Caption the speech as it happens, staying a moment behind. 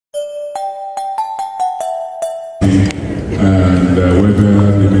and whether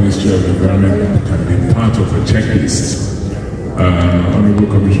the Ministry of Environment can be part of a checklist. Honorable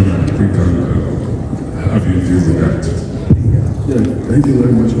Commissioner, I think I'll have you deal with that. Yeah, thank you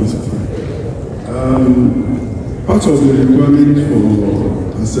very much, Mr. Part of the requirement for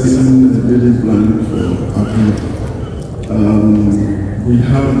assessing the building plan for approval, we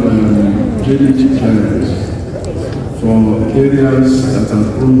have drainage clearance for areas that are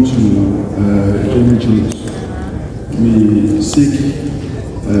prone to drainage roads. We seek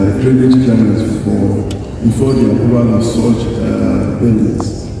drainage clearance before the approval of such buildings.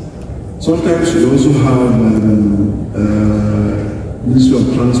 Sometimes we also have Ministry of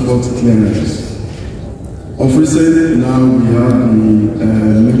Transport clearance. Of recent, now we have the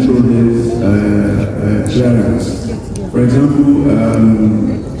metro rail clearance. For example,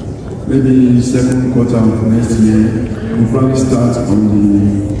 maybe second quarter of next year, we'll probably start on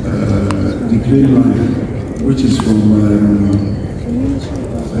the green line, which is from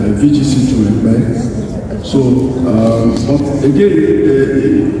VGC to Ekpe. So, but again,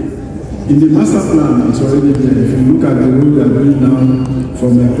 in the master plan, it's already there. If you look at the road that are going down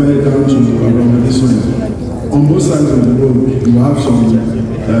from Ekpe down to around this one, on both sides of the road, you have some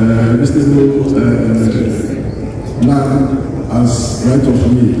reasonable land as right of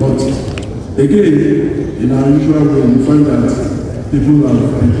way. But again, in our usual way, we find that people are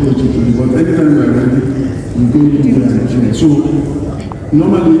approaching to it. But anytime we are ready, we go in there and change. So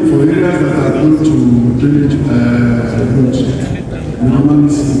normally, for areas that are prone to drainage roads, we normally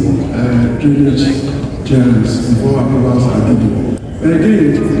see drainage clearance before approvals are given. And again,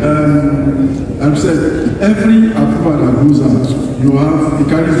 I've said every approval that goes out, it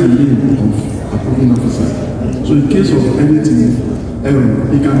carries the name of approving officer. So in case of anything,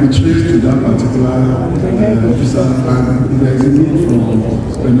 it can be traced to that particular officer, and if there is a need for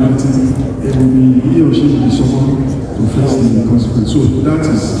penalty, he or she will be summoned to face the consequence. So that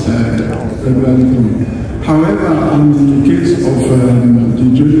is regularly done. However, in the case of the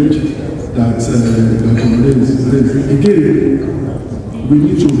drainage that raised, again, we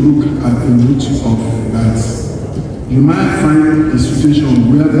need to look at the root of that. You might find a situation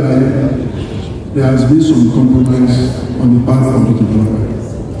whereby there has been some compromise on the part of the developer.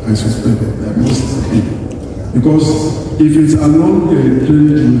 I suspect there must be. Because if it's along the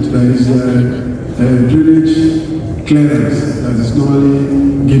drainage route, there is a drainage clearance that is normally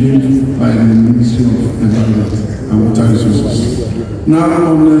given by the Ministry of Environment and Water Resources. Now,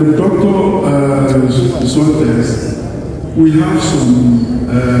 on the doctor soil test, we have some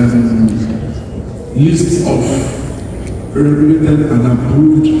list of regulated and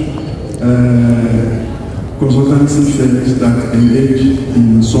approved consultancy firms that engage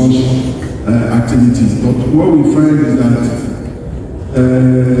in such activities. But what we find is that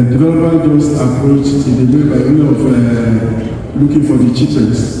developers just approach in the way by way of looking for the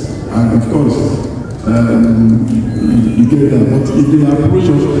cheapest, and of course you get that. But if they approach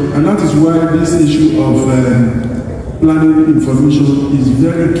us, and that is why this issue of planning information is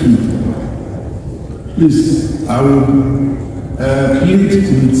very key. Please, I will plead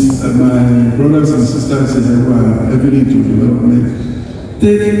with my brothers and sisters who are heavily into development.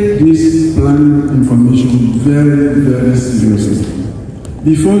 Take this planning information very, very seriously.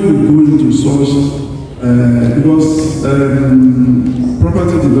 Before you go into such, because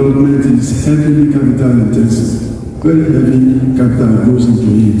property development is heavily capital intensive, very heavy capital goes into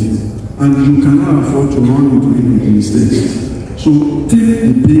it. And you cannot afford to run into it in mistakes. So take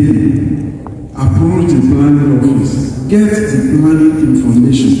the pain, approach the planning office, get the planning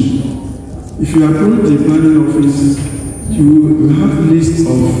information. If you approach the planning office, you have a list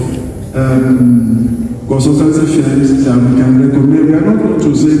of consultancy firms that we can recommend. We are not going to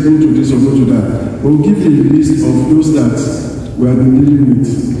say go to this or go to that. We'll give you a list of those that we have been dealing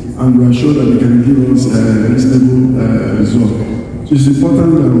with, and we are sure that they can give us a reasonable result. It's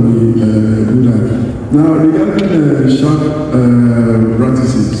important that we do that. Now, regarding sharp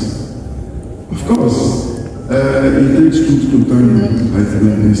practices, of course, it takes two to tango, like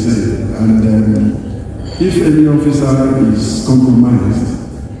they say. And if any officer is compromised,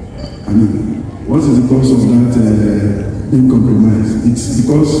 I mean, what is the cause of that being compromised? It's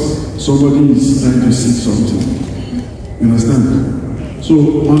because somebody is trying to seek something. You understand? So,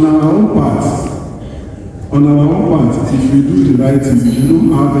 on our own part, if we do the right thing, we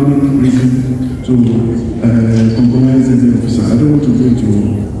don't have any reason to compromise any officer. I don't want to go into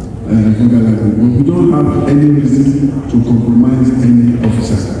but we don't have any reason to compromise any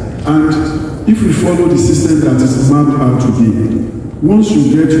officer. And if we follow the system that is mapped out today, once you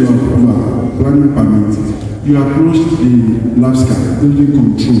get your approval, planning permit, you approach the LABSCA, building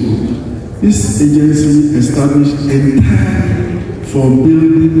control. This agency established entirely for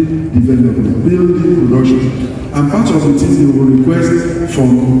building development, building production. And part of the things they will request from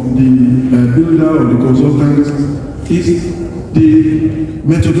the builder or the consultant is the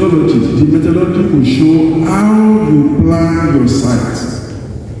methodology. The methodology will show how you plan your site.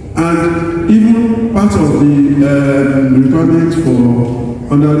 And even part of the requirement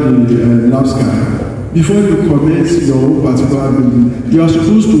for under the lab sky, before you commence your own particular building, you are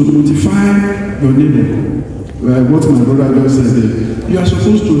supposed to notify your neighbor. What my brother just said there. You are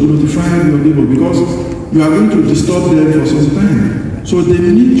supposed to notify your neighbor because you are going to disturb them for some time. So they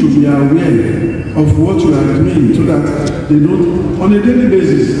need to be aware of what you are doing so that they don't, on a daily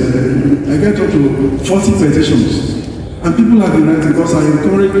basis, I get up to 40 petitions. And people have the right, because I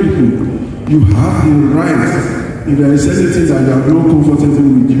encourage people, you have the right. If there is anything that you are not comfortable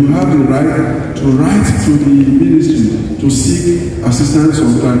with, you have the right to write to the ministry to seek assistance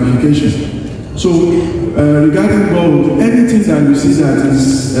or clarification. So, regarding both, anything that you see that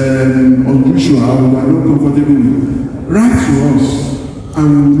is unusual or you are not comfortable with, write to us and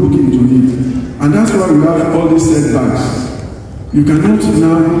we will look into it. And that's why we have all these setbacks. You cannot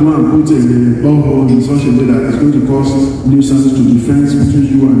now go and put a borehole in such a way that it's going to cause nuisance to the fence between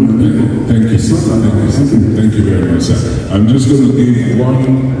you and your neighbor. Thank you, sir. Thank you very much, sir. I'm just going to give one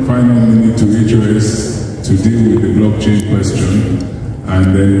final minute to each of us to deal with the blockchain question,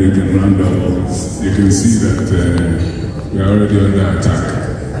 and then we can round up. You can see that we are already under attack.